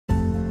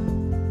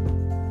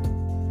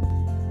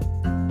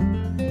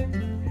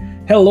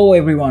Hello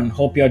everyone,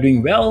 hope you are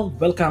doing well.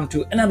 Welcome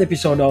to another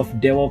episode of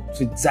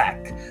DevOps with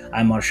Zach.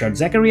 I'm Arshad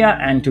Zakaria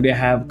and today I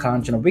have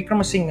Kanchana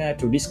Wickremasinghe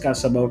to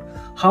discuss about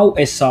how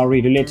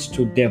SRE relates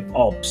to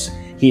DevOps.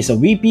 He is a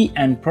VP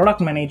and product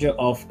manager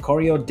of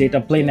Choreo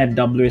data plane at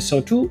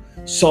WSO2.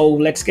 So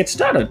let's get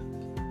started.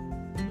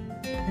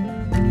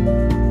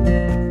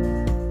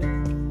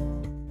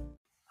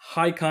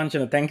 Hi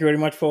Kanchana, thank you very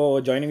much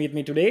for joining with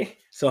me today.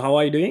 So how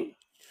are you doing?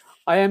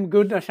 I am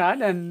good,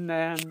 Ashad, and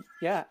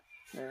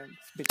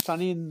it's a bit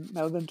sunny in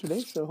Melbourne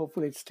today, so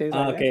hopefully it stays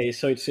like that. Okay,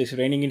 so it's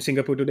raining in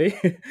Singapore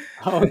today.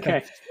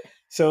 Okay.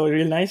 So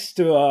real nice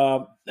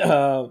to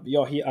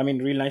you're here. I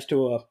mean, real nice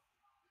to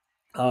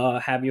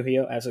have you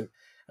here as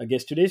a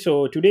guest today.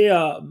 So today,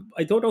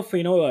 I thought of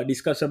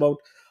discuss about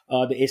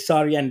the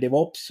SRE and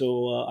DevOps.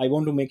 So I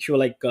want to make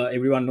sure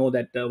everyone know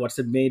that what's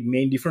the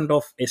main difference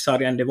of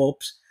SRE and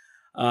DevOps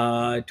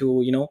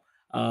to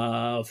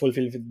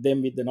fulfill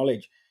them with the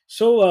knowledge.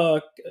 So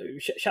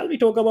shall we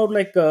talk about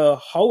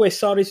how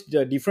SR is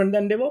different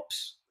than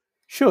DevOps?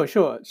 Sure.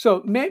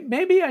 So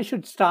maybe I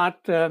should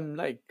start 'cause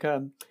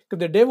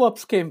the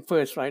DevOps came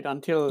first, right?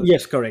 Until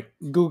Yes, correct.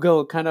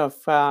 Google kind of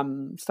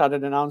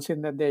started announcing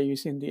that they're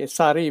using the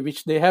SRE,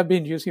 which they have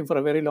been using for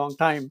a very long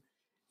time,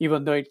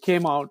 even though it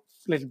came out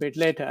a little bit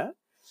later.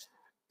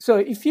 So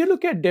if you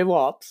look at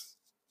DevOps,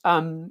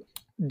 um,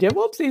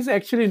 DevOps is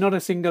actually not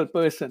a single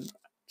person.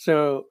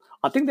 So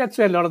I think that's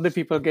where a lot of the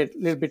people get a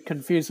little bit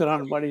confused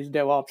around what is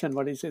DevOps and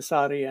what is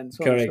SRE and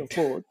so on and so Correct.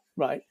 forth,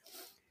 right?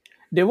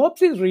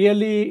 DevOps is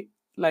really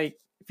like,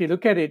 if you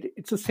look at it,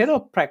 it's a set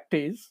of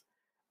practice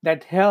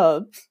that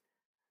helps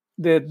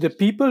the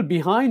people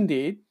behind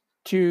it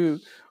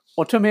to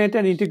automate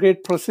and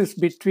integrate process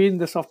between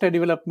the software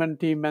development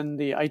team and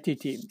the IT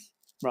teams,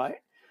 right?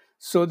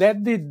 So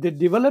that the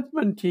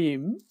development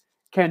team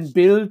can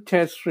build,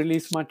 test,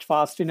 release much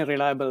faster in a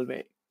reliable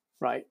way,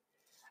 right?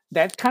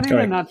 That kind of in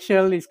a Correct.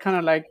 nutshell is kind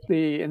of like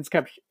the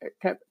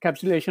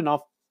encapsulation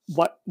of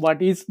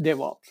what is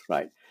DevOps,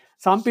 right?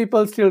 Some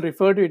people still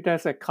refer to it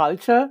as a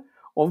culture.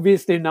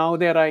 Obviously, now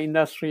there are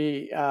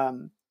industry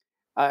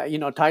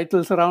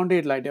titles around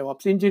it like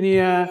DevOps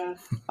engineer,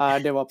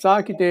 DevOps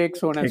architect,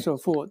 so on and so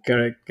forth.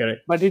 Correct.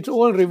 Correct. But it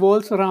all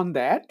revolves around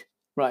that,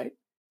 right?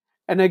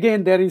 And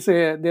again, there is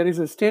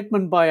a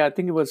statement by, I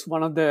think it was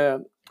one of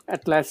the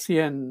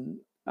Atlassian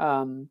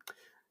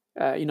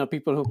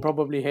people who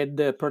probably had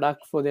the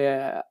product for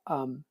their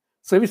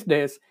service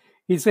desk.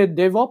 He said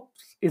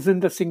DevOps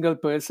isn't a single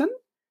person;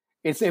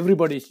 it's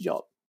everybody's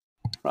job,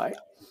 right?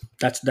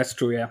 That's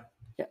true. Yeah.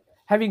 Yeah.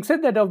 Having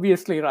said that,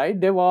 obviously, right,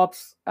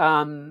 DevOps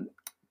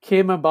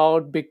came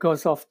about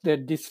because of the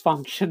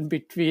dysfunction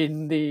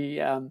between the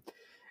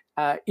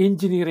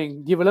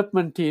engineering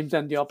development teams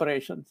and the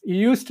operations. It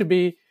used to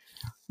be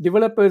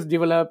developers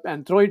develop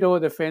and throw it over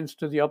the fence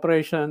to the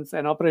operations,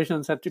 and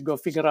operations had to go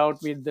figure out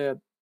with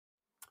the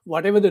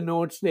whatever the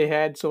nodes they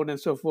had, so on and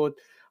so forth,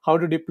 how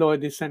to deploy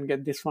this and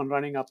get this one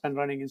running up and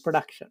running in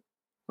production,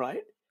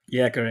 right?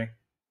 Yeah. Correct.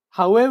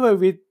 However,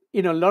 with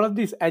a lot of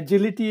this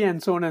agility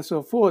and so on and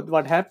so forth,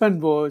 what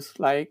happened was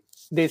like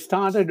they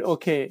started,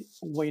 okay,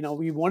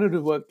 we wanted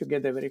to work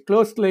together very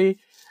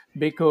closely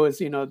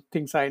because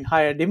things are in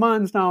higher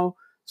demands now.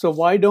 So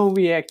why don't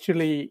we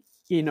actually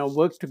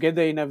work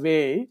together in a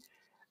way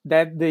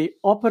that the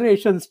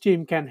operations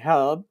team can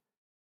help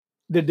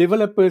the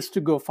developers to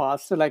go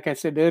faster? Like I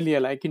said earlier,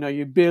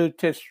 you build,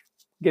 test,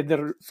 get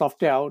the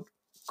software out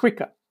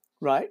quicker,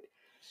 right?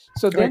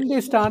 So then Correct.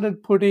 they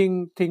started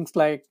putting things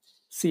like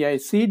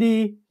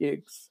CI/CD,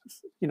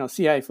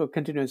 CI for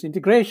continuous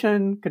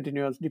integration,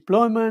 continuous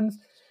deployments,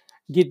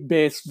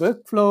 Git-based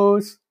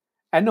workflows,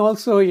 and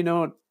also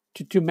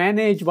to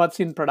manage what's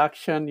in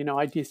production,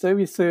 IT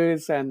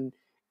services and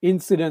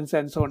incidents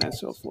and so on and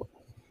so forth.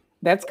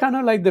 That's kind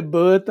of like the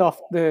birth of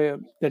the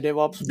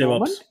DevOps DevOps.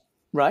 movement,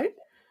 right?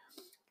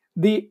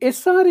 The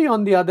SRE,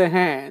 on the other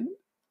hand,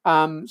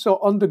 so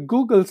on the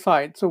Google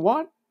side, so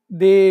what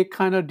they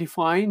kind of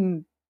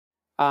define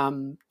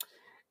um,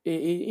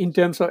 in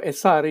terms of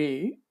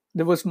SRE,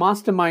 there was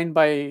mastermind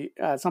by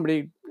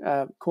somebody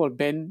called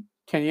Ben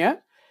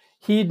Kenya.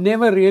 He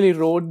never really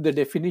wrote the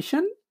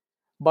definition,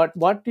 but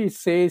what he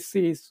says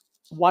is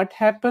what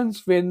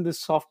happens when the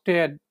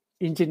software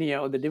engineer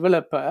or the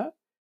developer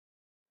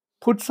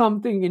put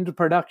something into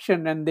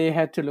production and they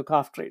had to look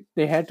after it.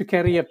 They had to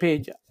carry a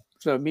pager.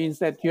 So it means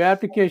that your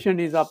application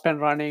is up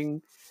and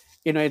running,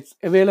 it's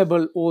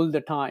available all the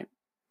time,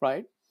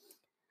 right?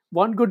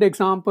 One good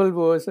example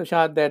was,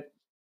 Ashad, that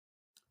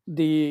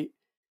the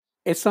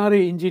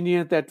SRE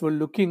engineers that were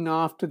looking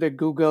after the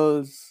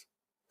Google's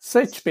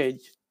search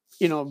page,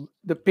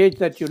 the page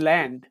that you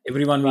land,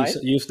 Everyone will right?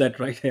 use that,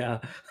 right?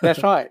 Yeah.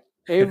 That's right.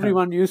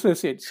 Everyone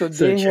uses it. So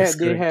they Search. Yes. have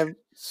they Correct. have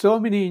so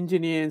many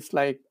engineers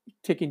like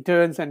taking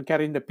turns and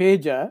carrying the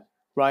pager,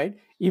 right?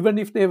 Even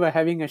if they were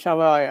having a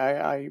shower,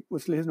 I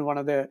was listening to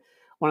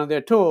one of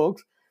their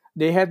talks.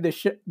 They had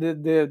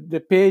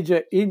the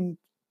pager in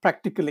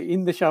practically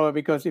in the shower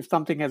because if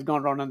something has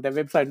gone wrong on their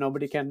website,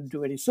 nobody can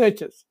do any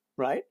searches,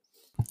 right?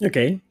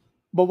 Okay.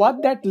 But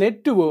what that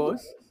led to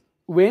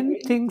when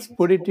things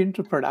put it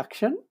into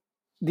production,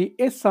 the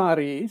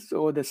SREs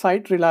or the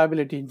site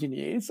reliability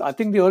engineers, I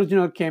think the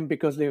original came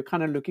because they were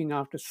kind of looking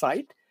after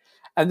site,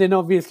 and then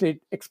obviously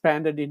it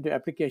expanded into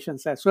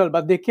applications as well.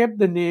 But they kept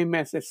the name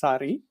as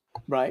SRE,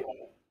 right?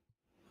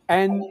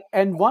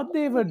 And what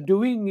they were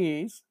doing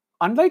is,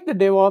 unlike the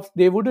DevOps,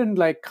 they wouldn't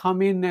like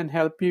come in and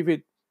help you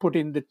with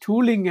putting the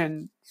tooling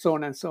and so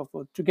on and so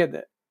forth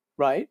together,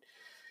 right?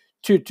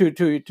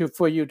 To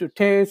for you to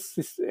test,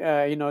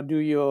 do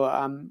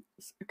your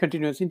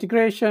continuous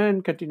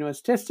integration,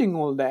 continuous testing,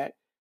 all that.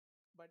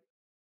 But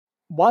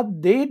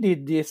what they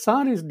did, the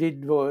SREs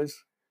did,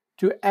 was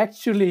to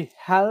actually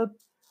help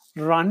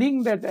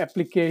running that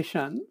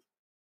application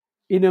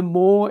in a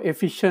more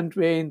efficient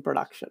way in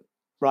production,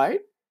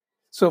 right?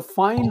 So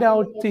find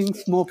out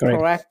things more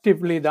Correct.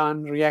 proactively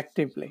than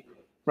reactively,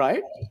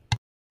 right?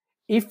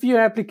 If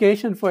your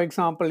application, for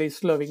example, is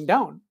slowing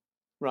down,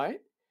 right?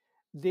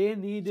 They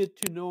needed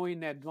to know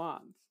in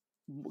advance,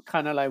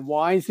 kind of like,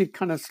 why is it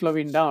kind of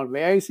slowing down?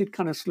 Where is it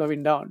kind of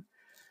slowing down?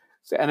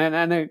 So,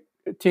 and I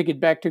take it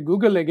back to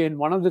Google again.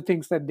 One of the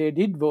things that they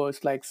did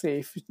was like, say,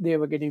 if they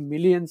were getting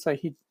millions of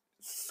hit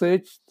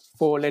search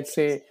for, let's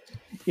say,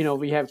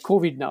 we have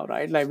COVID now,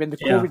 right? Like when the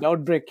Yeah. COVID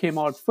outbreak came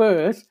out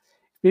first,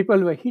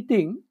 people were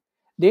hitting.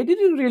 They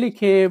didn't really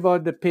care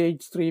about the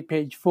page 3,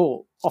 page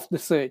 4 of the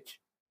search.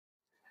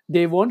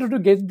 They wanted to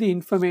get the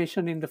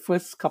information in the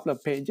first couple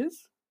of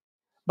pages.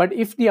 But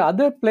if the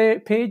other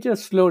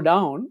pages slow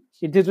down,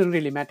 it didn't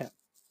really matter,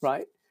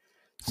 right?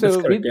 That's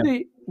So correct. Yeah.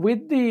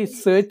 with the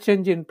search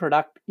engine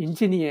product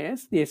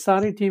engineers, the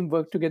SRE team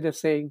worked together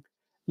saying,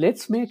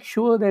 let's make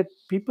sure that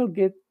people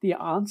get the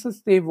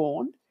answers they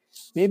want,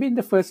 maybe in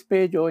the first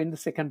page or in the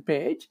second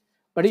page.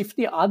 But if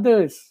the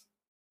others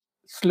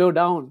slow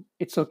down,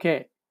 it's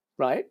okay,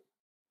 right?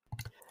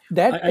 I,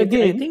 That I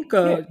again, think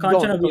yeah, go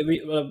Kanchana, on,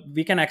 go.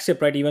 we can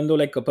accept, right? Even though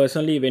like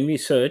personally when we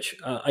search,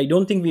 I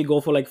don't think we go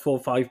for like 4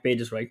 5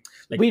 pages, right?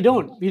 Like We we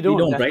don't.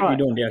 don't, That's right? We right.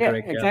 don't. Yeah, Yeah,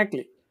 correct. Yeah,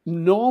 exactly.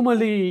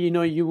 Normally,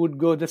 you would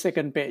go the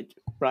second page,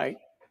 right?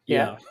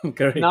 Yeah. yeah,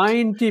 correct,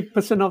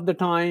 90% of the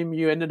time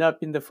you ended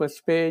up in the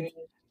first page.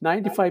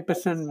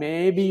 95%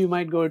 maybe you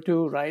might go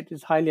to, right?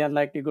 It's highly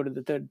unlikely to go to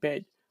the third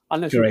page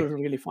unless you correct.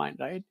 couldn't really find,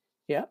 right?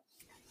 Yeah.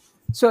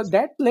 So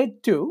that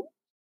led to,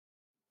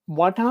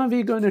 what are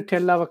we going to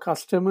tell our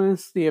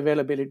customers the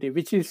availability,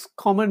 which is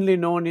commonly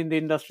known in the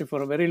industry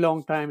for a very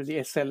long time, the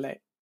SLA,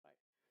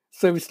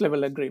 service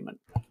level agreement,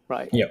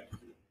 right? Yeah,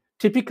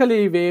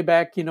 Typically way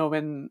back,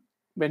 when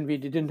we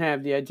didn't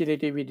have the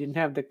agility, we didn't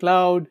have the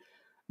cloud.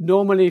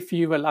 Normally, if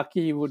you were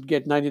lucky, you would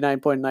get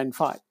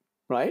 99.95,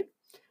 right?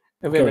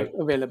 correct.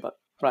 Available,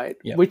 right?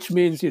 Yeah, Which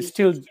means you're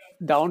still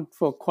down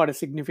for quite a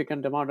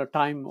significant amount of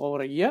time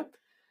over a year.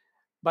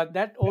 But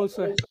that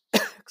also,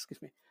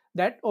 excuse me,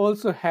 that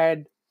also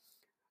had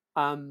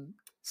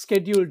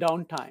scheduled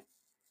downtime.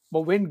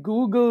 But when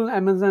Google,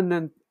 Amazon,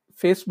 and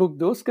Facebook,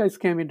 those guys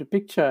came into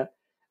picture,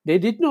 they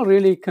did not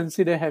really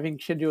consider having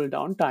scheduled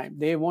downtime.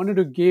 They wanted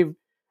to give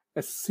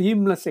a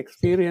seamless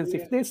experience.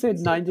 If they said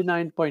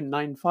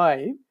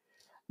 99.95,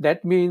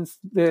 that means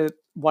the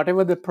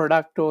whatever the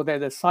product or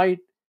the site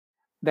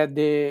that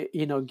they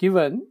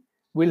given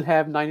will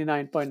have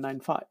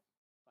 99.95.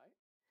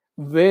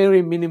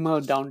 Very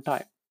minimal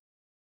downtime.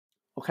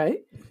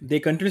 Okay, they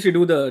continuously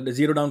do the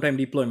zero downtime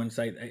deployments.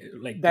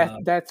 Like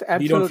that's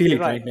we don't feel absolutely it,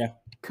 right. right? Yeah,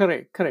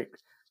 Correct.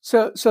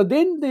 So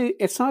then the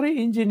SRE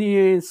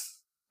engineers,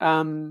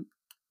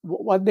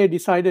 what they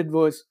decided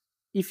was,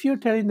 if you're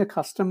telling the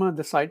customer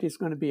the site is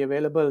going to be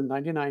available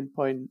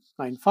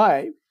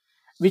 99.95,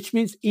 which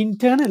means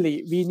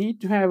internally we need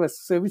to have a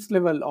service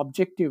level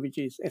objective, which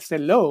is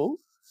SLO,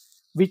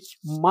 which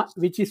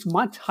is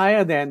much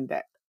higher than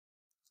that,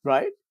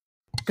 right?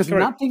 Because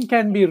correct. nothing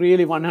can be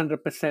really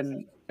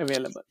 100%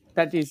 available.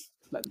 That is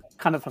like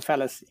kind of a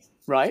fallacy,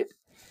 right?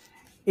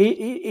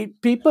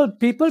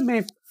 People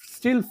may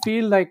still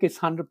feel like it's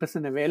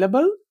 100%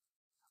 available,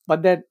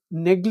 but that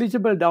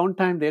negligible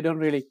downtime, they don't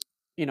really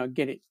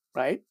get it,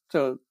 right?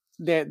 So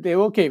they're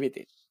okay with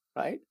it,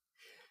 right?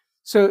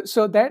 So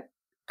that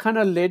kind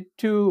of led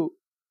to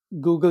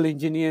Google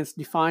engineers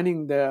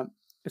defining the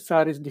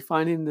SREs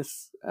defining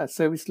this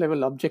service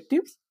level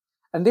objectives,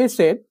 and they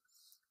said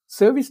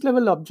service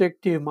level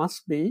objective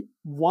must be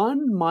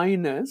 1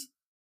 minus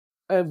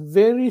a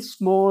very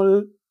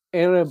small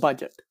error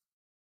budget,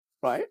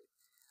 right?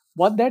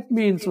 What that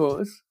means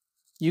was,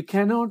 you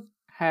cannot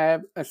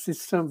have a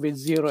system with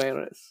zero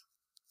errors,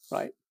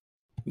 right?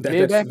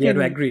 Way That's back we have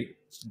to in agree.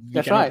 We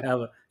That's cannot right.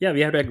 have. Yeah,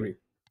 we have to agree.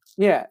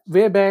 Yeah,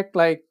 way back,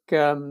 like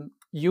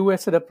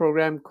US had a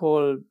program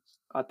called,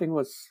 I think it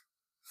was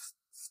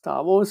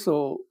Star Wars,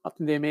 or I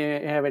think they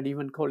may have it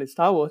even called it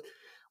Star Wars.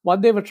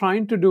 What they were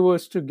trying to do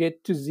was to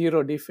get to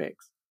zero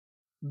defects.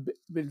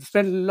 We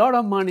spent a lot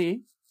of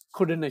money,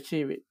 couldn't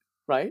achieve it,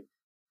 right?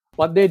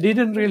 What they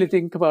didn't really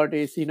think about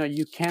is,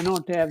 you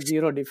cannot have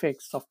zero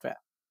defects software,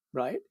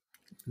 right?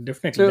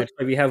 Definitely, So that's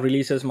why we have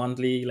releases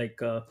monthly.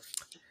 Like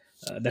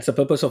that's the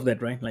purpose of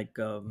that, right? Like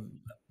we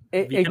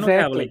cannot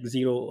have exactly, like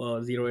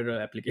zero error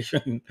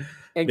application.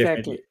 exactly.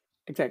 Definitely.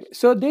 Exactly.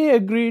 So they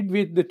agreed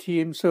with the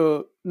team.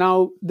 So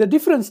now the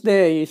difference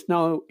there is,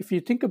 now if you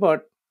think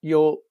about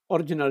your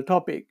original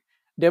topic,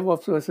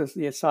 DevOps versus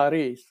the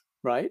SREs,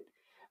 right?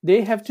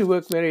 They have to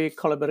work very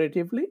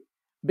collaboratively,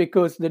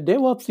 because the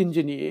DevOps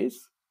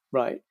engineers,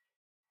 right,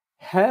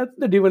 help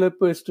the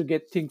developers to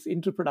get things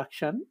into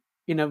production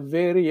in a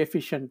very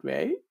efficient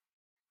way.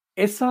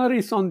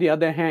 SREs, on the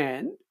other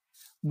hand,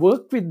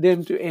 work with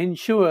them to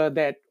ensure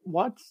that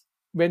what's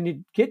when it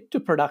get to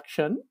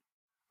production,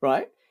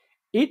 right,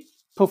 it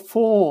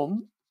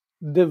perform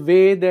the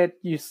way that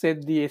you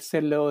set the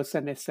SLOs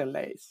and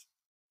SLAs,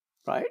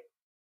 right?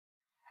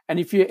 And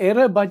if your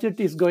error budget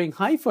is going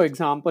high, for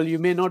example, you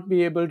may not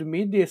be able to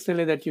meet the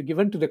SLA that you've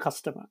given to the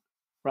customer,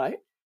 right?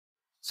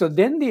 So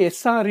then the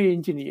SRE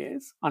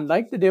engineers,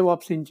 unlike the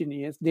DevOps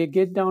engineers, they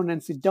get down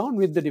and sit down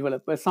with the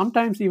developers,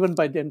 sometimes even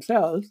by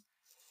themselves,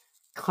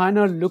 kind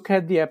of look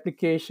at the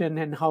application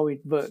and how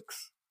it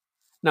works.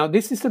 Now,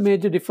 this is a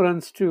major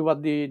difference to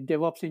what the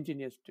DevOps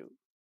engineers do.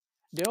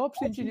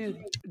 DevOps engineers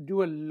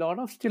do a lot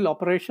of still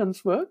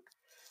operations work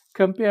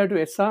compared to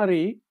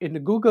SRE.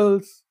 In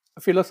Google's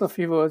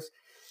philosophy was,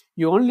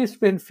 you only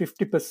spend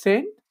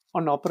 50%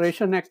 on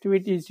operation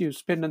activities, you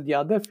spend on the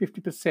other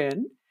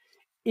 50%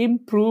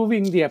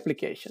 improving the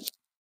application,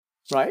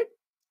 right?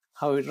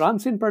 How it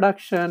runs in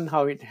production,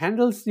 how it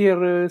handles the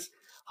errors,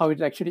 how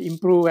it actually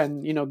improve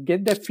and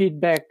get that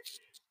feedback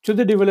to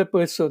the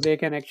developers so they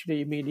can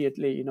actually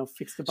immediately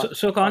fix the So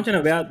bugs Kanchana,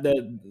 and where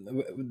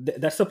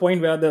stuff. that's the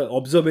point where the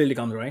observability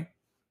comes, right?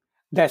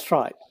 That's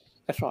right.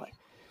 That's right.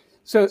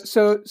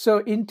 So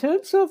in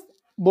terms of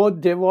both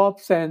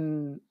DevOps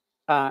and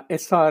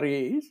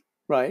SREs,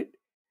 right?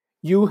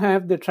 You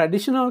have the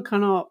traditional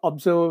kind of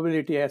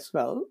observability as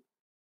well,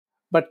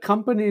 but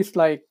companies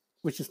like,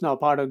 which is now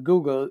part of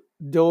Google,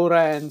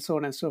 Dora, and so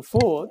on and so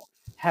forth,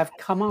 have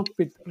come up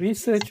with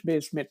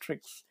research-based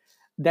metrics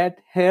that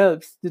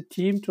helps the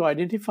team to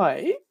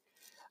identify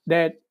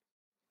that,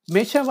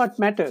 measure what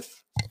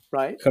matters,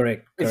 right?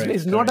 Correct, It's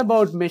correct, not correct.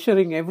 about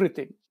measuring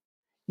everything.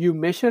 You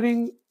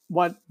measuring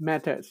what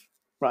matters,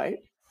 right?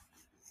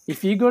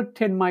 If you got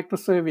 10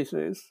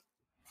 microservices,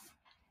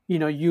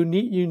 you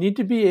need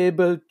to be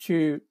able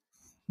to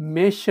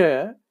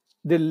measure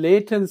the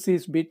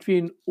latencies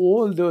between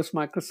all those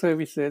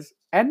microservices,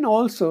 and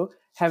also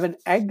have an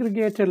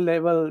aggregated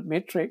level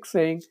metric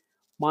saying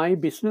my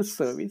business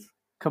service,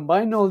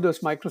 combine all those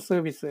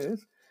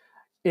microservices,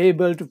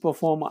 able to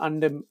perform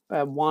under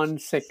 1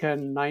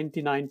 second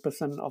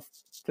 99% of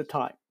the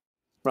time,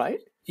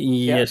 right?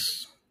 Yeah.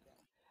 Yes,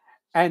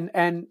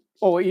 And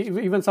or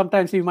even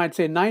sometimes you might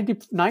say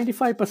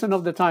 95%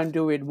 of the time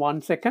do it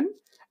 1 second,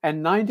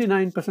 and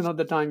 99% of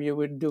the time you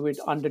would do it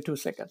under 2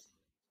 seconds,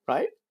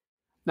 right?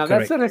 Now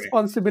that's correct, the correct.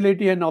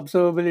 responsibility and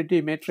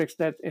observability matrix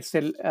that this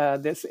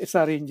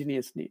SRE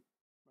engineers need.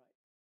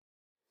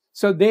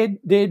 So they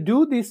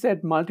do this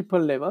at multiple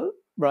level,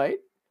 right?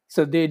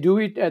 So they do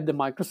it at the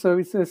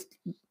microservices,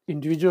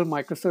 individual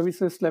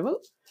microservices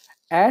level,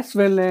 as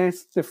well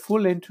as the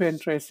full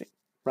end-to-end tracing,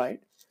 right?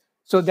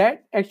 So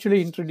that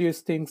actually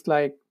introduced things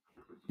like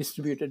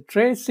distributed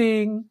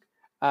tracing,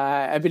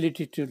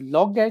 ability to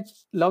log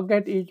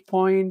at each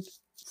point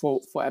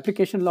for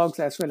application logs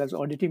as well as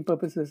auditing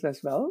purposes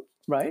as well,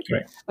 right?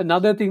 Correct.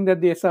 Another thing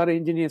that the SRE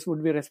engineers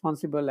would be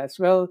responsible as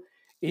well,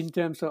 in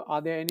terms of,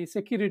 are there any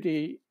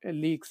security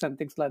leaks and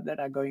things like that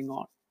are going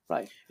on,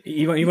 right?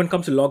 Even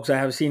comes to logs, I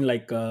have seen,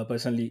 like,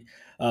 personally,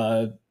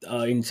 uh,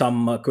 in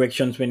some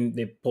corrections when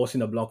they post in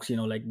the blogs,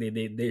 like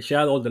they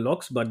share all the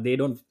logs, but they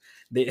don't,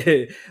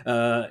 they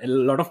a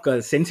lot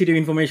of sensitive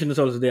information is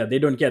also there. They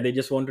don't care, they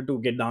just wanted to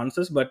get the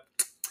answers, but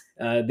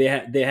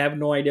they have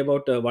no idea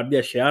about what they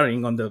are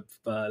sharing on the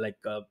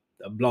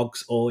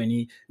blogs or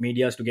any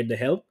medias to get the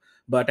help.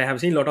 But I have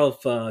seen a lot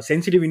of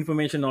sensitive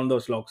information on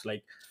those logs,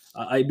 like,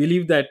 I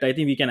believe that, I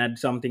think we can add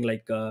something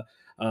like,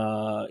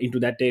 into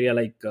that area,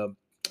 like,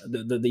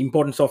 the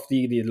importance of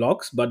the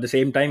logs, but at the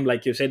same time,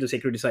 like you said, the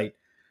security side.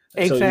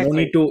 So no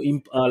need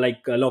Exactly.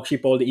 to log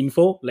ship all the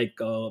info, like,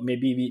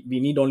 maybe we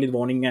need only the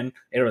warning and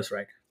errors,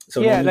 right?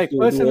 So no Yeah, need like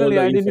to do all personally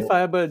the info.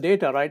 identifiable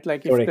data, right?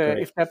 Like if Correct, the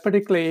correct. if that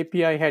particular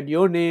API had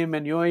your name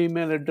and your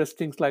email address,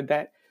 things like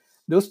that,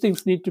 those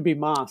things need to be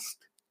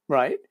masked,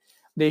 right?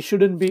 They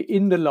shouldn't be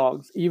in the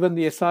logs. Even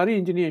the SRE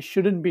engineer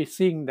shouldn't be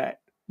seeing that,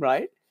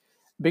 right?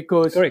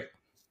 Because Correct.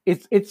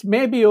 it's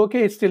maybe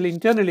okay still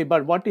internally,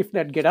 but what if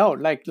that get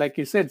out? Like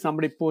you said,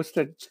 somebody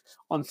posted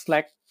on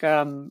Slack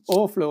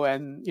overflow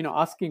and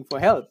asking for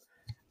help,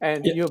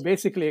 and Yeah, you're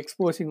basically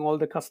exposing all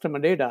the customer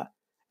data,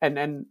 and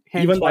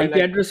hence even why, IP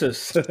like,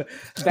 addresses.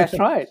 that's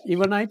right.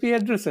 Even IP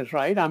addresses,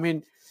 right? I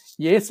mean,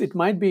 yes, it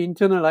might be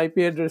internal IP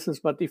addresses,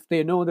 but if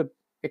they know the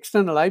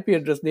external IP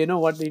address, they know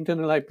what the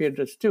internal IP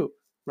address too,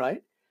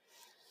 right?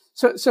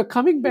 So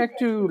coming back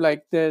to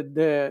like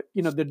the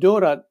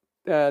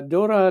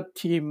Dora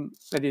team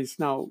that is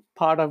now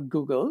part of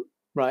Google,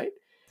 right?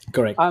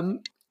 Correct.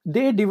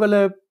 They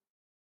develop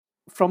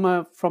from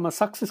a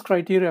success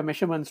criteria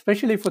measurement,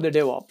 especially for the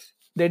DevOps.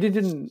 They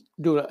didn't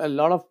do a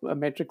lot of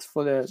metrics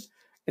for the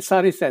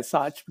SREs as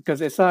such, because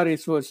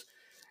SREs was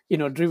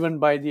driven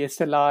by the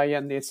SLI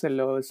and the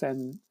SLOs,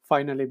 and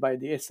finally by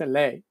the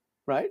SLA,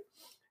 right?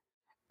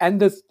 And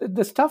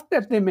the stuff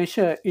that they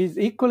measure is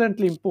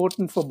equivalently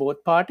important for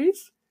both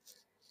parties.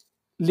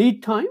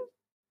 Lead time,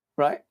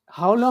 right?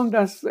 How long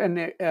does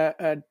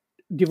a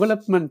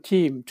development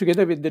team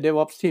together with the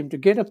DevOps team to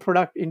get a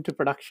product into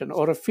production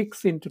or a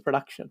fix into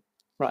production,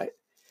 right?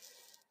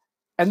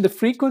 And the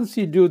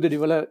frequency do the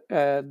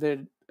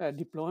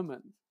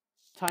deployment.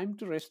 Time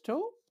to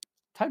restore.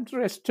 Time to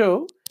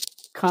restore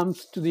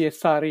comes to the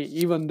SRE,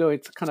 even though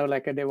it's kind of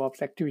like a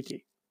DevOps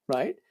activity,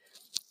 right?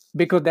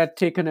 Because that's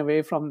taken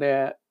away from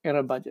their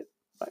error budget,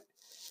 right?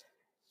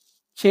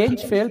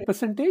 Change fail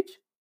percentage.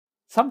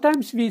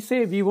 Sometimes we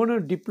say we want to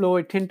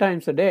deploy 10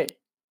 times a day,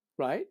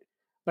 right?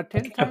 But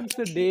 10 times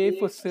a day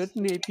for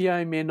certain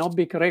API may not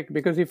be correct,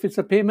 because if it's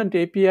a payment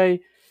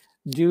API,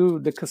 do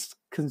the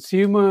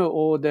consumer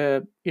or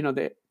the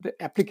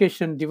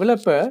application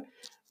developer,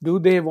 do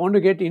they want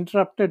to get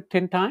interrupted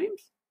 10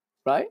 times,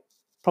 right?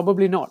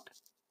 Probably not,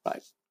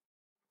 right?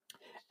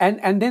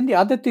 And then the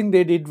other thing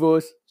they did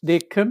was they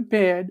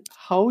compared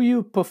how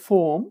you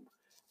perform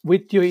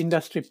with your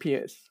industry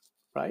peers,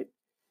 right?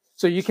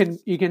 So you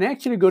can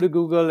actually go to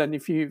Google, and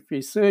if you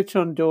search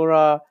on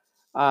Dora,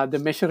 the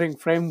measuring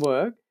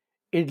framework,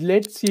 it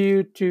lets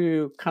you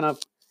to kind of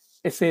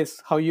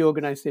assess how your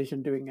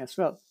organization doing as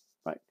well,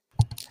 right?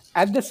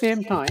 At the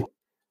same time,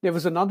 there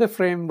was another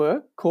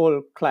framework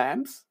called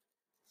CLAMS,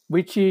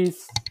 which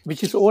is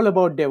all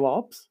about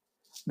DevOps.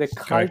 The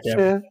Correct. Yeah.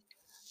 culture,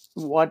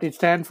 what it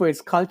stands for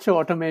is culture,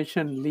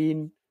 automation,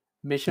 lean,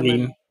 Lean.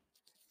 measurement,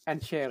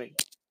 and sharing,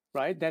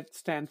 right? That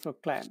stands for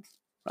CLAMS,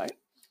 right?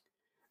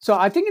 So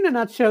I think in a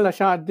nutshell,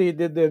 Ashad,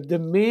 the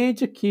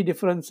major key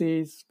difference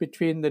is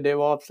between the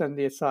DevOps and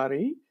the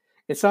SRE.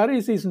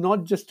 SREs is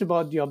not just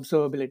about the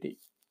observability,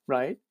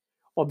 right?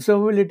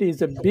 Observability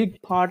is a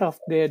big part of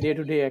their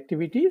day-to-day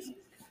activities,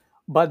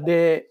 but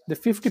the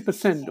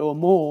 50% or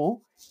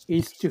more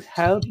is to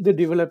help the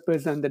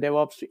developers and the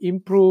DevOps to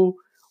improve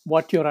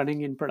what you're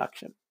running in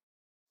production,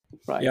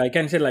 right? Yeah, I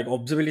can say like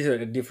observability is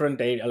a different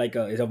area, like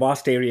it's a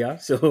vast area.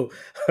 So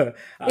It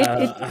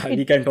it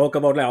we it can talk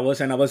about like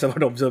hours and hours about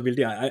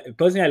observability.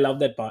 Personally, I love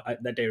that part,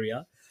 that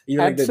area.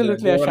 Even like the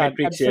absolutely, Dora Ashad,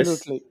 metrics, yes,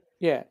 absolutely,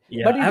 yeah.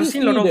 yeah. But it I've is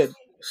seen a lot of. needed.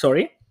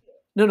 Sorry.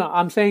 No,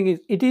 I'm saying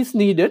it is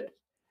needed.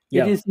 It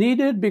Yeah, is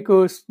needed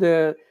because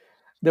the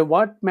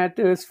what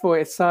matters for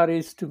SR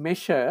is to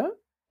measure.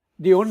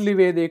 The only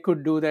way they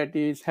could do that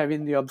is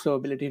having the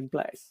observability in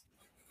place,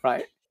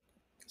 right?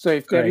 So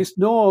if there correct. is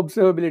no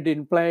observability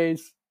in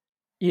place,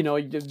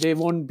 they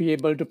won't be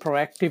able to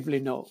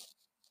proactively know,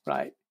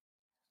 right?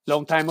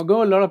 Long time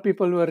ago, a lot of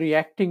people were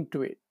reacting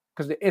to it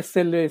because the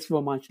SLAs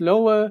were much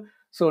lower,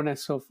 so on and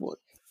so forth.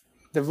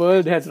 The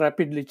world has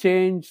rapidly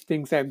changed.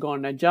 Things have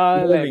gone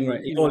agile, Evolving,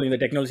 right? and Evolving, the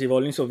technology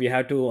evolving, so we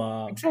have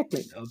to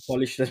exactly.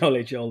 polish the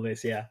knowledge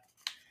always. Yeah,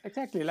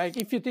 Exactly. Like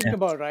if you think yeah.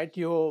 about, right,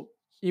 your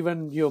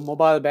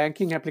mobile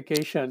banking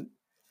application,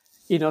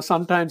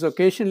 sometimes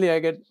occasionally I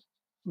get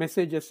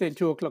messages saying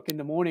 2 o'clock in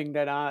the morning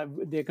that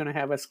they're going to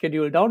have a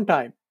scheduled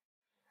downtime.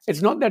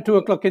 It's not that 2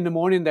 o'clock in the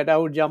morning that I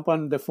would jump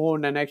on the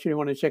phone and actually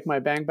want to check my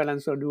bank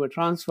balance or do a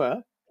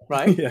transfer,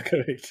 right? Yeah,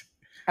 correct.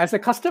 As a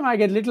customer, I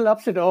get a little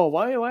upset. Oh,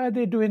 why are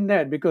they doing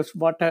that? Because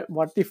what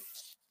if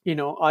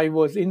I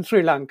was in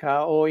Sri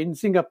Lanka or in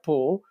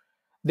Singapore,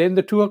 then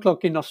the 2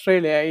 o'clock in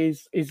Australia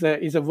is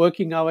a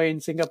working hour in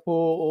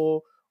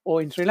Singapore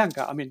or in Sri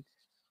Lanka. I mean,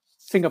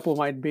 Singapore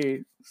might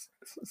be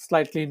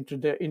slightly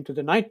into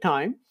the night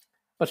time,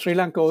 but Sri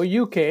Lanka or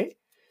UK,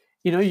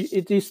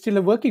 it is still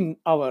a working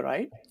hour,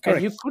 right?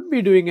 And you Correct. could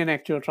be doing an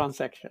actual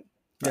transaction,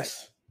 right?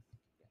 Yes,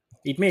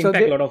 it may So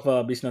impact a lot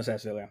of business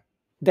as well. Yeah.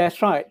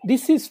 that's right.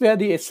 This is where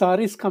the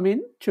SREs come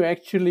in to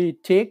actually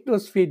take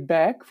those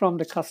feedback from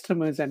the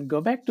customers and go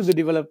back to the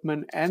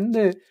development and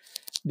the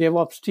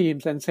DevOps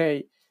teams and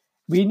say,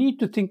 we need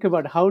to think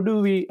about how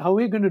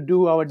we're going to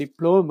do our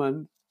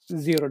deployment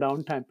zero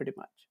downtime pretty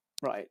much,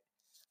 right?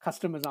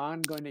 Customers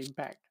aren't going to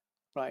impact,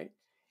 right?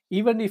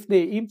 Even if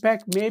they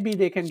impact, maybe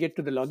they can get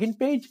to the login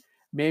page,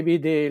 maybe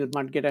they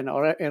might get an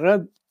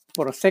error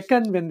for a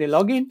second when they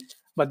log in,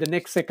 but the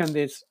next second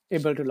they're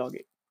able to log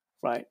in,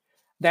 right?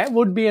 That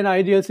would be an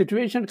ideal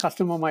situation.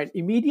 Customer might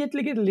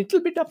immediately get a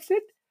little bit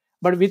upset,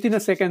 but within a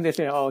second they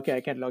say, oh, okay,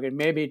 I can log in.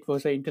 Maybe it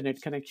was an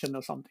internet connection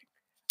or something,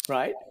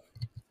 right?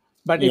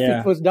 But if it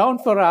Yeah, was down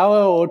for an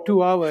hour or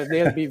 2 hours,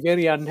 they'll be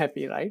very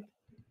unhappy, right?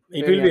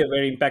 it Very will be a unhappy.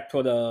 very impact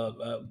for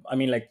the. I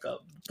mean, like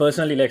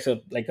personally,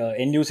 like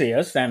end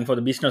users and for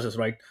the businesses,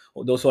 right?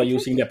 Those who are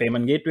using Exactly. their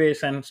payment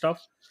gateways and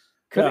stuff.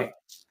 Yeah. Correct.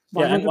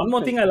 Yeah, and one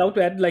more 100%. thing I love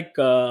to add, like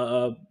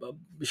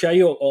share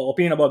your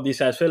opinion about this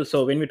as well.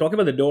 So when we talk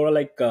about the Dora,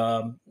 like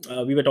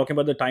we were talking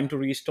about the time to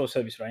restore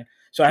service, right?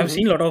 So I have Mhm.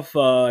 seen a lot of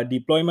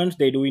deployments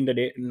they do in the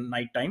day,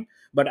 night time.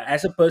 But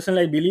as a person,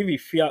 I believe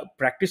if we are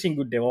practicing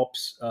good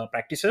DevOps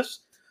practices,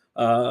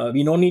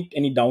 we don't need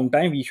any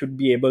downtime. We should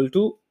be able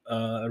to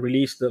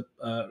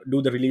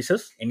do the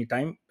releases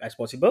anytime as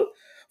possible.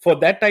 For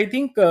that, I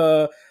think.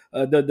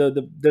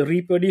 the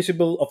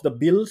reproducible of the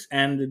builds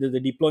and the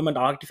deployment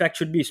artifact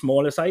should be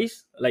smaller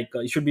size, like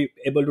it should be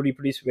able to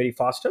reproduce very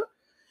faster.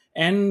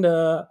 And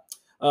I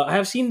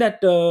have seen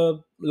that a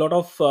lot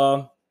of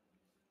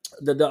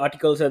the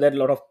articles are that a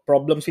lot of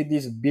problems with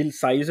these build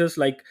sizes.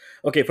 Like,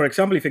 okay, for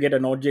example, if you get a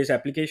Node.js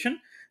application,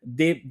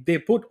 they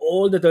put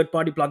all the third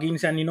party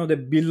plugins, and they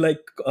build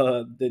like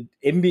the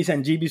MBs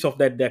and GBs of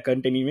that their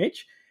content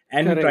image,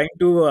 and Correct. trying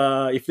to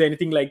if there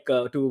anything like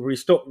to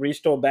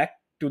restore back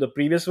to the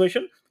previous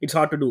version, it's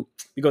hard to do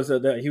because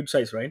of the huge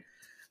size, right?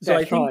 So I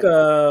That's think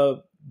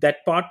right.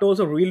 that part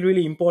also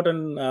really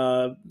important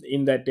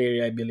in that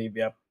area, I believe.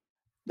 Yeah.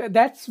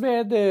 That's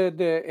where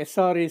the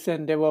SREs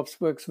and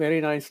DevOps works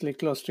very nicely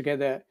close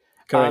together.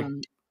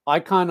 Correct. I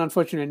can't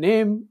unfortunately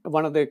name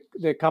one of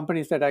the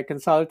companies that I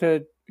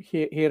consulted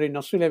here in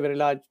Australia, very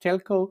large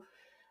telco.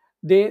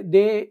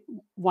 They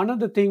one of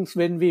the things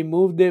when we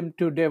moved them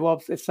to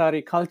DevOps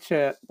SRE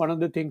culture, one of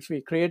the things we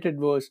created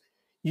was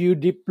you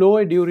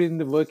deploy during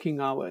the working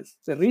hours.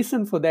 The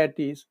reason for that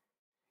is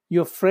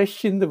you're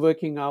fresh in the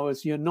working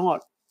hours. You're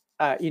not,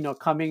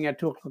 coming at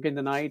 2 o'clock in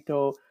the night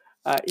or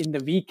in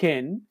the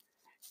weekend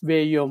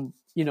where you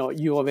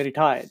are very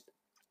tired,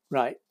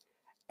 right?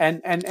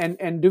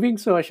 And doing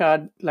so,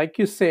 Ashad, like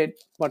you said,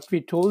 what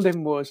we told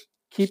them was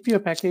keep your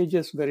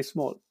packages very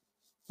small,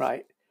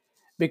 right?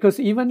 Because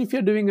even if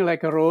you're doing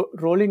like a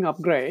rolling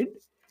upgrade,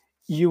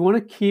 you want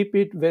to keep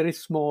it very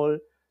small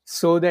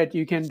so that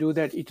you can do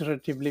that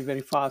iteratively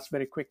very fast,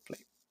 very quickly,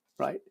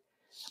 right?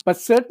 But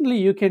certainly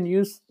you can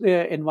use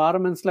the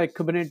environments like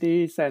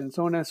Kubernetes and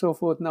so on and so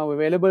forth now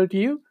available to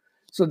you.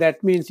 So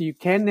that means you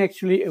can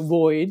actually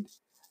avoid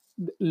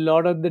a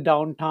lot of the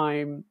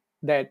downtime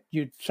that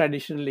you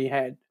traditionally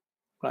had,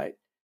 right?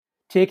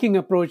 Taking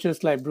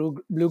approaches like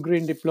blue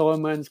green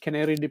deployments,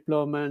 canary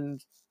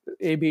deployments,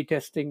 A/B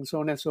testing, so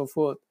on and so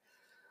forth,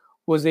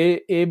 was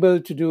able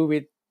to do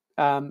with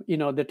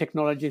the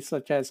technologies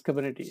such as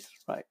Kubernetes,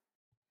 right?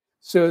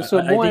 So I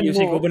more think and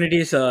using more.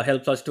 Kubernetes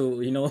helps us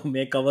to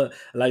make our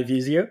life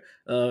easier,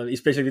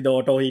 especially with the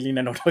auto healing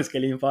and auto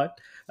scaling part.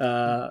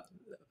 Uh,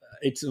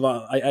 it's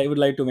I would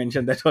like to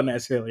mention that one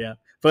as well. Yeah,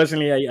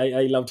 personally,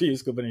 I love to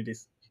use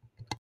Kubernetes.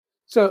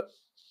 So,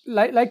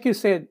 like you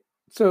said,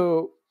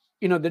 so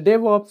the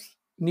DevOps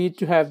need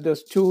to have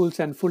those tools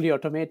and fully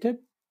automated.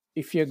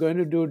 If you're going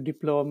to do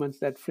deployments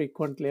that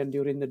frequently and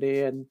during the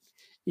day and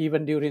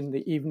even during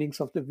the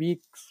evenings of the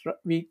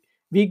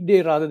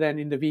weekday rather than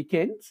in the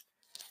weekends,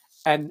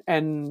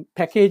 and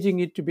packaging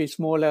it to be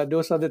smaller,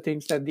 those are the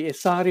things that the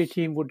SRE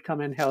team would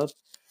come and help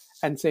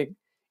and say,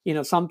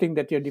 something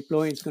that you're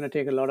deploying is going to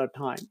take a lot of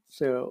time.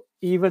 So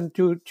even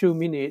 2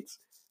 minutes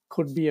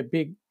could be a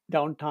big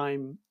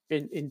downtime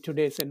in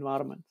today's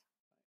environment.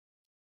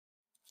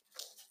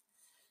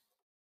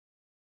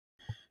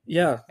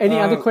 Yeah, Any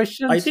other I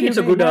questions think you it's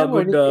a may good have,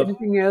 or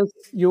anything else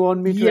you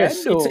want me to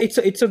yes, add? Or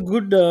it's a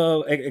good.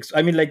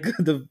 I mean, like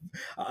the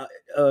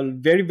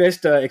very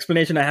best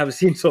explanation I have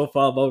seen so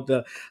far about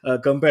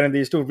comparing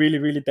these two.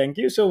 Really, thank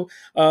you. So,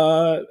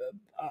 when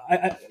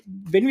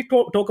we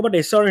talk about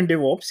SR and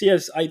DevOps,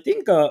 yes, I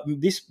think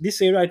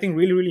this area I think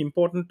really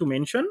important to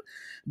mention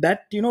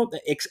that the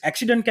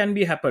accident can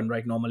be happen,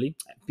 right. Normally,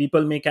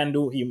 people may can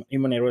do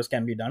human errors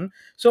can be done.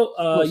 So,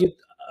 most you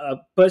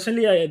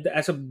personally,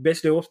 as a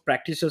best DevOps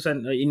practices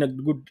and in a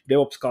good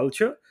DevOps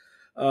culture,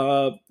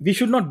 we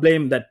should not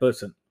blame that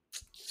person.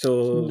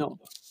 So no,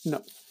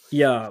 no,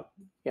 yeah,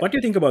 yeah. what do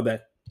you think about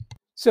that?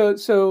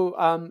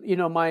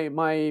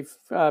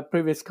 My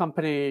previous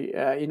company,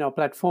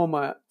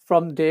 Platformer,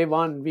 from day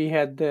one, we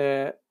had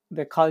the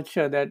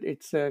culture that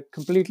it's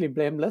completely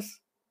blameless,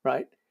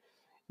 right?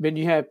 When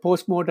you have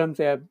postmortems,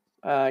 they have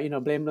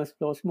blameless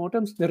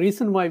postmortems. The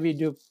reason why we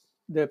do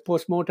the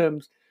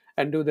postmortems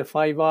and do the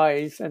 5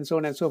 eyes and so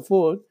on and so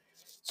forth,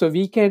 so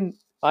we can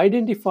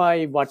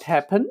identify what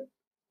happened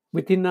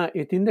within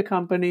the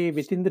company,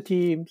 within the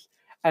teams,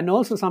 and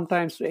also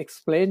sometimes to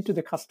explain to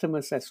the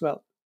customers as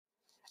well.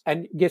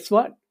 And guess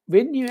what?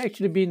 When you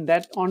actually being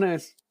that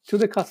honest to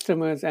the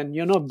customers and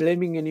you're not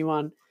blaming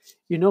anyone,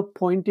 you're not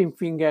pointing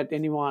finger at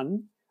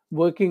anyone,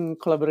 working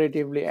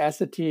collaboratively as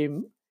a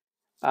team,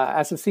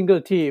 as a single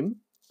team,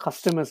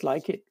 customers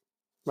like it,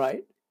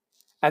 right?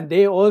 And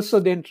they also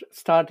then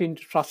starting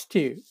to trust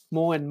you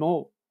more and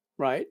more,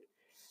 right?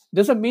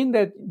 Doesn't mean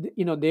that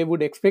they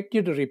would expect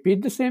you to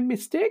repeat the same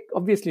mistake.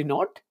 Obviously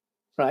not,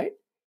 right?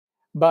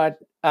 But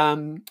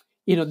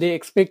they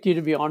expect you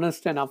to be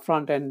honest and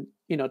upfront and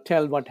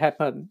tell what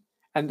happened.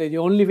 And the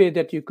only way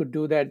that you could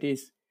do that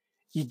is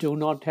you do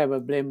not have a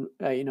blame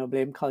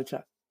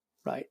culture,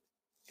 right?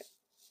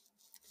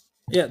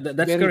 Yeah, that's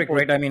Very correct,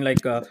 right? important. I mean,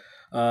 like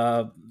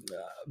uh,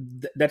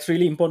 that's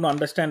really important to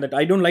understand that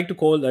I don't like to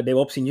call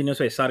DevOps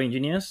engineers or SR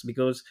engineers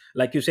because,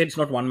 like you said, it's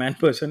not one man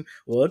person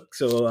work.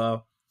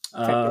 So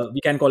Exactly.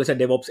 we can call it a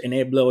DevOps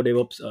enabler or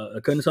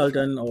DevOps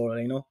consultant, or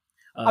I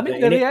the mean,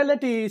 the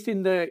reality is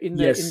in the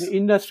yes,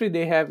 industry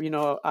they have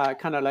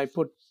kind of like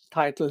put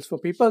titles for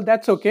people.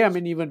 That's okay. I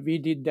mean, even we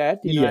did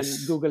that, and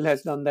yes. Google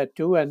has done that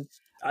too. And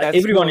That's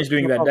Everyone is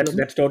doing no that. problem.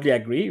 That's totally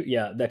agree.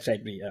 Yeah, that's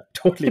agree. Yeah,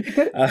 totally.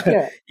 Typical, uh,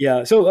 yeah.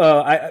 yeah. So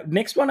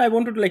next one I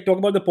wanted to like talk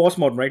about the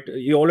postmodern, right?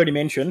 You already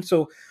mentioned.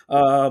 So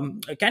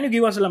can you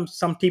give us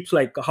some tips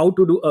like how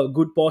to do a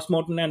good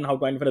postmodern and how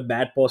to identify a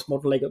bad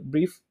postmodern, like a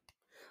brief?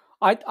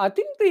 I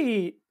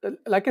think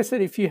like I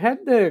said, if you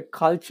had the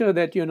culture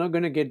that you're not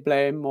going to get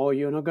blame, or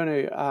you're not going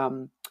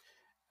to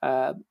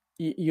uh,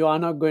 you are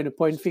not going to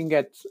point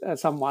finger at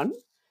someone,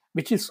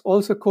 which is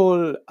also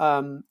called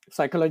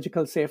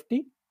psychological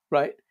safety,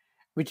 right?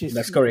 Which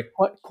That's is correct.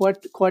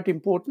 quite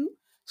important.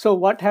 So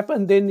what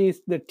happened then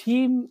is the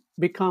team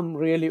become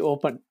really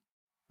open,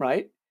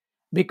 right?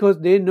 Because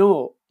they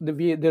know the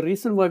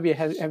reason why we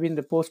have having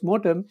the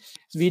post-mortem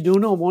is we do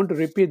not want to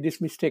repeat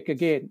this mistake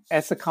again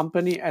as a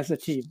company, as a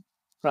team,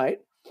 right?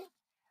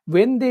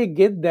 When they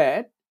get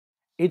that,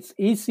 it's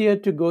easier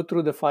to go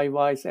through the five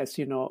whys. As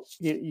you know,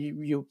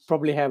 you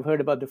probably have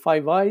heard about the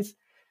five whys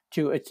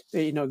to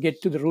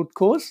get to the root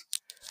cause.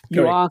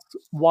 You Correct. ask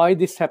why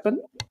this happened,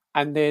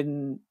 and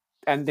then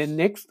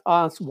next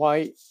ask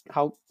why,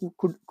 how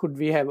could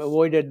we have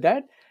avoided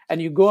that,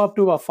 and you go up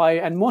to a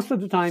five, and most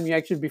of the time you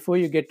actually, before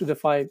you get to the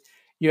five,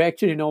 you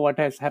actually know what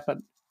has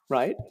happened,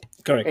 right?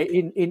 Correct.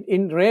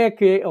 In rare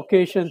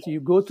occasions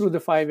you go through the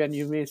five and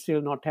you may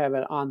still not have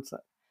an answer.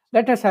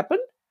 That has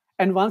happened.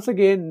 And once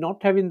again,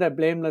 not having that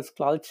blameless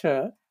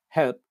culture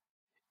help.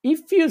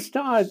 If you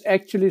start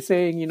actually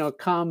saying,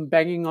 come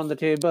banging on the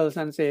tables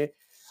and say,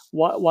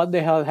 what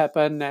the hell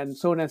happened, and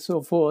so on and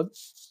so forth,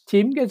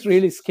 team gets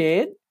really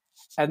scared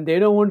and they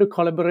don't want to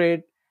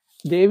collaborate.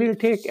 They will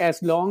take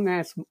as long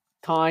as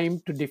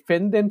time to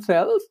defend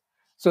themselves.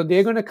 So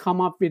they're going to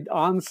come up with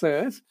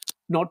answers,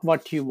 not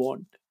what you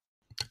want.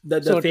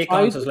 The So fake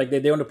try answers, like they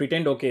want to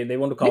pretend, okay, they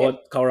want to they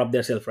cover up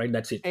themselves, right?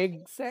 That's it.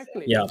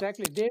 Yeah.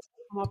 exactly they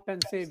come up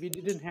and say we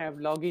didn't have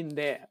login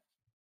there,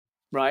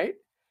 right?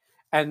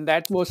 And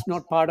that was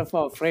not part of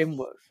our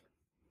framework.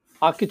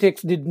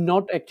 Architects did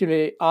not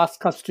actually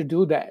ask us to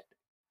do that,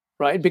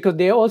 right? Because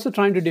they're also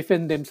trying to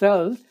defend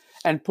themselves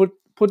and put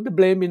the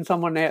blame in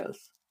someone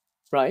else,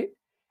 right?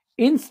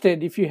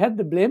 Instead, if you had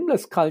the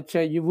blameless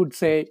culture, you would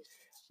say,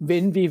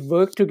 when we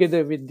worked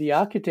together with the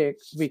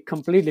architect, we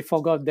completely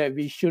forgot that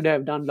we should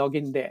have done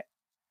login there,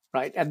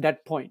 right? At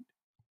that point.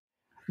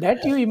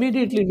 That you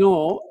immediately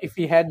know, if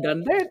we had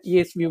done that,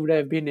 yes, we would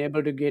have been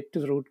able to get to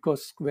the root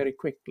cause very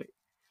quickly.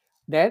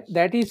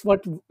 That is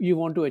what you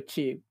want to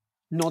achieve,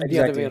 not the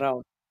other way Exactly.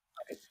 around.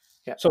 Right?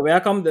 Yeah. So where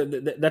come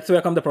that's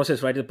where come the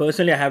process, right?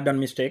 Personally, I have done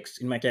mistakes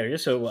in my career,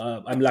 so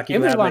I'm lucky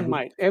to have like Everyone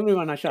might.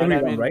 Everyone, Ashad. I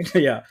everyone, mean, right?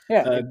 Yeah.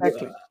 yeah, uh, g-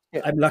 exactly.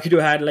 Yeah. I'm lucky to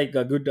had like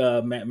a good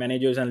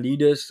managers and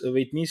leaders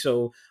with me,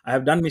 so I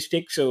have done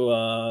mistakes.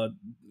 So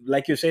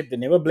like you said, they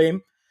never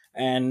blame,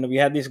 and we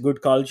have this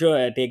good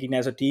culture taking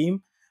as a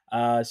team.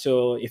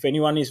 So if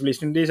anyone is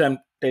listening to this, I'm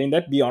telling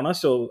that be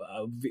honest. So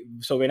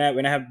so when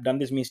I have done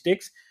these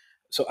mistakes,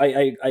 so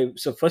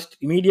so first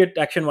immediate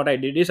action what I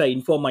did is I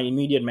inform my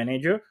immediate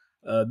manager,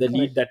 the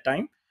lead Correct. that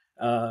time.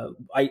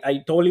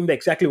 I told him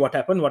exactly what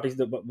happened, what is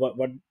the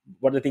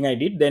what the thing I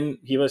did. Then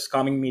he was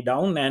calming me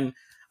down and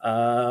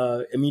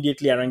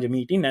immediately arrange a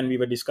meeting, and we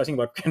were discussing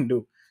what we can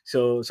do.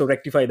 So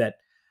rectify that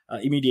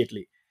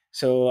immediately.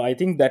 So I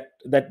think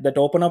that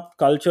open up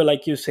culture,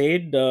 like you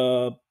said,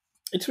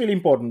 it's really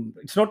important.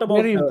 It's not about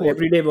Very important.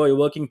 everyday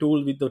working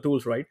tool with the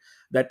tools, right?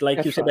 That, like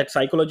you That's said, right. that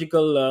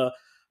psychological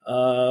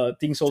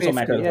things also Safety.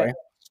 matters, Yeah. right?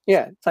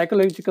 Yeah.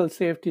 Psychological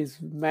safeties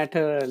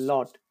matter a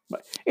lot,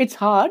 but it's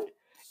hard,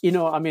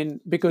 I mean,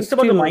 because It's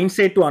about the still,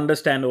 mindset to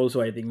understand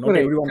also. I think not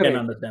correct, everyone can correct.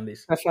 understand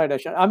this. That's right,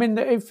 Ashad. I mean,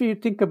 if you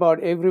think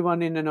about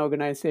everyone in an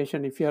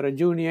organization, if you're a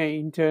junior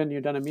intern,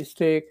 you've done a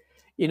mistake,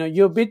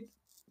 you're a bit,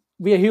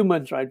 we are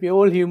humans, right? We're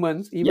all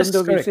humans. Even Yes,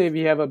 though we correct. say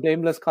we have a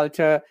blameless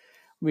culture,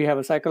 we have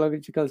a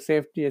psychological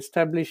safety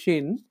established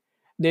in,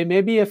 they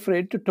may be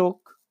afraid to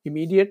talk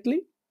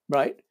immediately,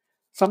 right?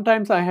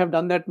 Sometimes I have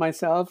done that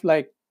myself,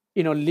 like,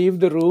 leave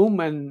the room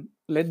and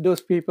let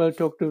those people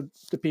talk to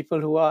the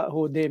people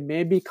who they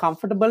may be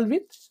comfortable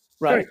with,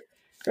 right? Correct.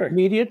 Correct.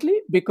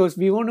 Immediately, because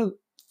we want to,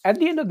 at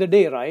the end of the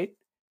day, right?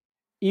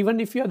 Even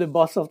if you're the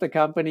boss of the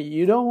company,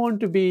 you don't want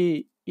to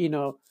be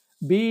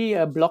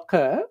a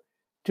blocker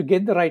to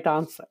get the right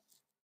answer,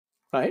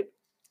 right?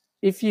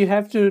 If you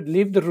have to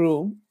leave the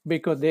room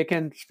because they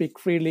can speak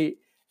freely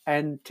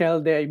and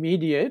tell their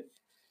immediate,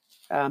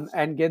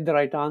 and get the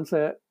right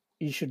answer,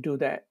 you should do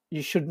that.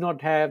 You should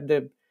not have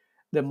the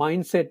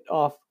mindset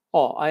of,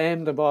 oh, I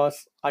am the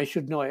boss, I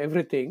should know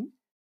everything.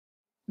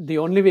 The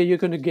only way you're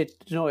going to get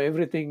to know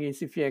everything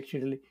is if you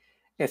actually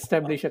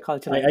establish a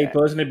culture like I that.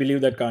 personally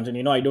believe that,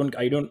 Kanchan.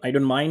 I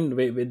don't mind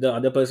with the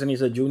other person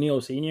is a junior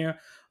or senior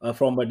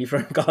from a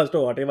different caste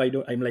or whatever.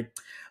 I'm like,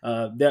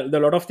 there are a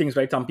lot of things,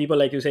 right? Some people,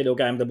 like you said,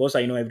 okay, I'm the boss,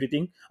 I know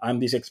everything, I'm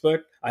this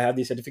expert, I have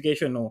this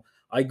certification. No,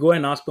 I go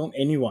and ask from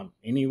anyone.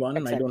 I don't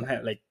Exactly.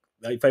 have like,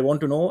 if I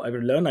want to know, I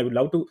will learn. I would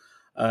love to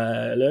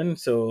learn.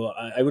 So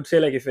I would say,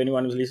 like, if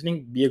anyone is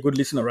listening, be a good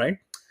listener, right?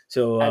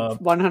 So At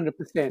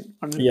 100%,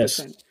 yes,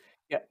 100%.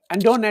 Yeah.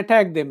 And don't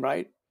attack them,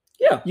 right?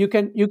 yeah, You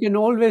can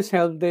always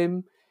help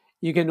them.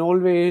 you can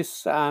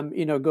always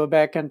go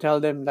back and tell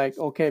them like,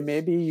 okay,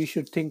 maybe you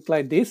should think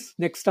like this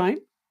next time,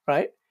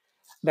 right?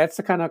 That's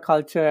the kind of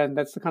culture and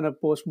that's the kind of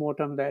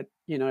post-mortem that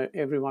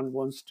everyone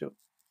wants to,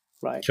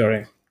 right?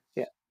 Sure.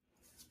 Yeah.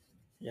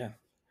 Yeah.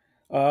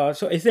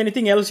 So, is there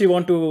anything else you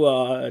want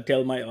to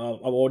tell my our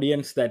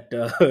audience that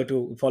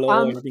to follow or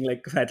um anything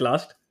like at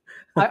last?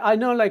 I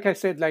know, like I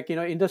said, like,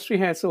 industry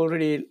has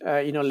already,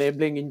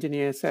 labeling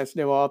engineers as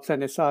DevOps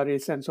and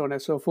SREs and so on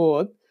and so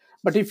forth.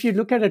 But if you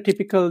look at a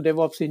typical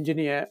DevOps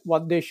engineer,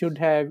 what they should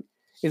have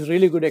is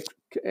really good,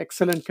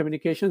 excellent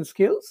communication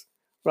skills,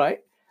 right?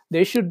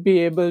 They should be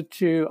able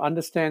to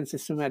understand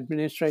system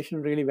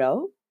administration really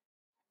well,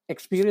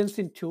 experience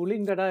in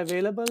tooling that are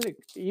available,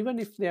 even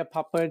if they are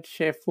Puppet,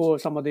 Chef, or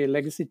some of the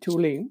legacy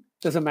tooling,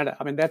 doesn't matter.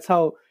 I mean, that's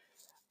how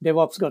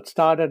DevOps got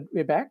started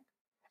way back.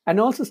 And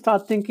also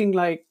start thinking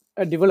like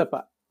a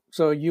developer.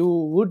 So you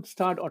would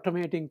start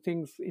automating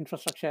things,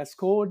 infrastructure as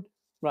code,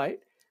 right?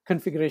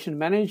 Configuration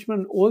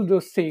management, all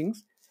those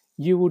things.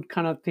 You would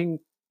kind of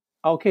think,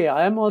 okay,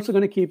 I am also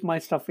going to keep my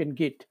stuff in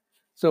Git.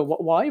 So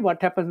why?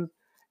 What happens?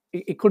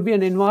 It could be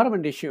an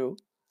environment issue.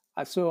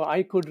 So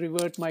I could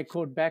revert my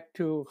code back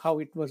to how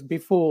it was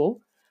before.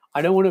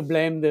 I don't want to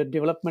blame the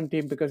development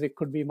team because it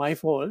could be my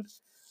fault,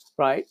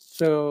 right?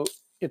 So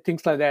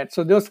things like that.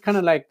 So those kind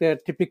of like the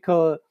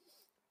typical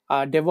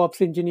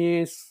DevOps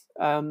engineers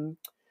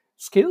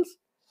skills.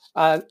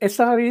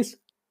 SREs,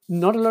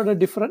 not a lot of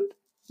different.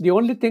 The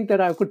only thing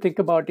that I could think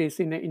about is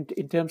in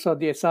terms of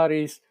the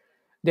SREs,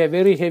 they're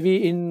very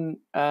heavy in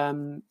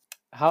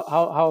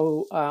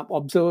how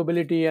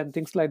observability and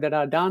things like that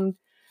are done.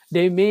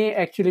 They may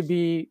actually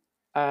be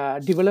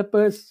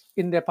developers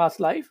in their past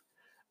life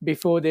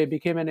before they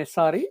became an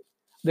SRE.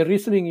 The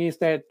reasoning is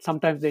that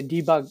sometimes they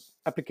debug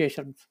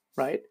applications,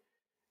 right,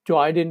 to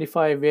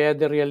identify where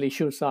the real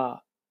issues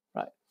are,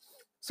 right?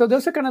 So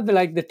those are kind of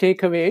like the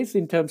takeaways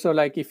in terms of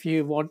like if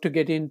you want to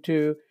get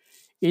into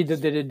either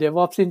the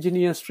DevOps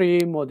engineer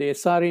stream or the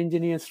SRE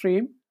engineer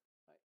stream,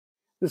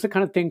 those are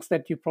kind of things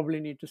that you probably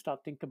need to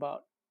start think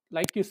about.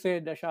 Like you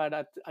said,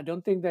 Dashad, I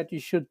don't think that you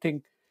should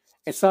think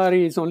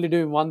SRE is only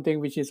doing one thing,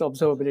 which is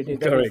observability.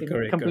 That is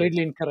Correct.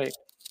 completely incorrect,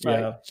 right?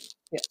 Yeah.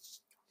 Yeah,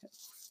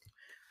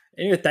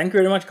 Anyway, thank you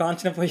very much,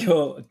 Kanchana, for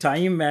your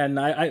time. And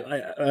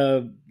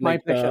I my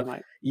pleasure,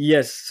 Mike.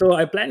 yes. So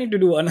I'm planning to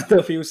do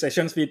another few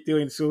sessions with you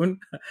in soon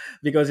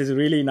because it's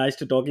really nice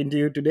to talking to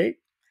you today.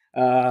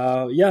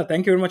 Yeah,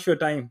 thank you very much for your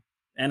time,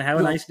 and have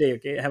a No, nice day.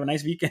 Okay, have a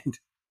nice weekend.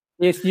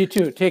 yes, you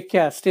too. Take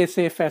care. Stay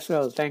safe as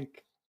well. Thank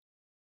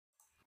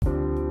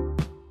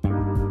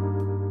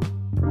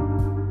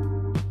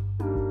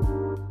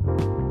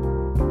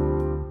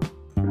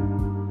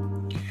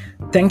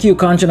you,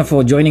 Kanchana,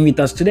 for joining with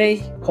us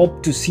today.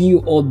 Hope to see you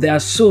all there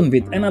soon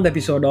with another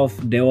episode of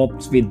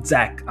DevOps with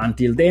Zach.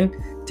 Until then,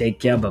 take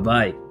care. Bye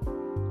bye.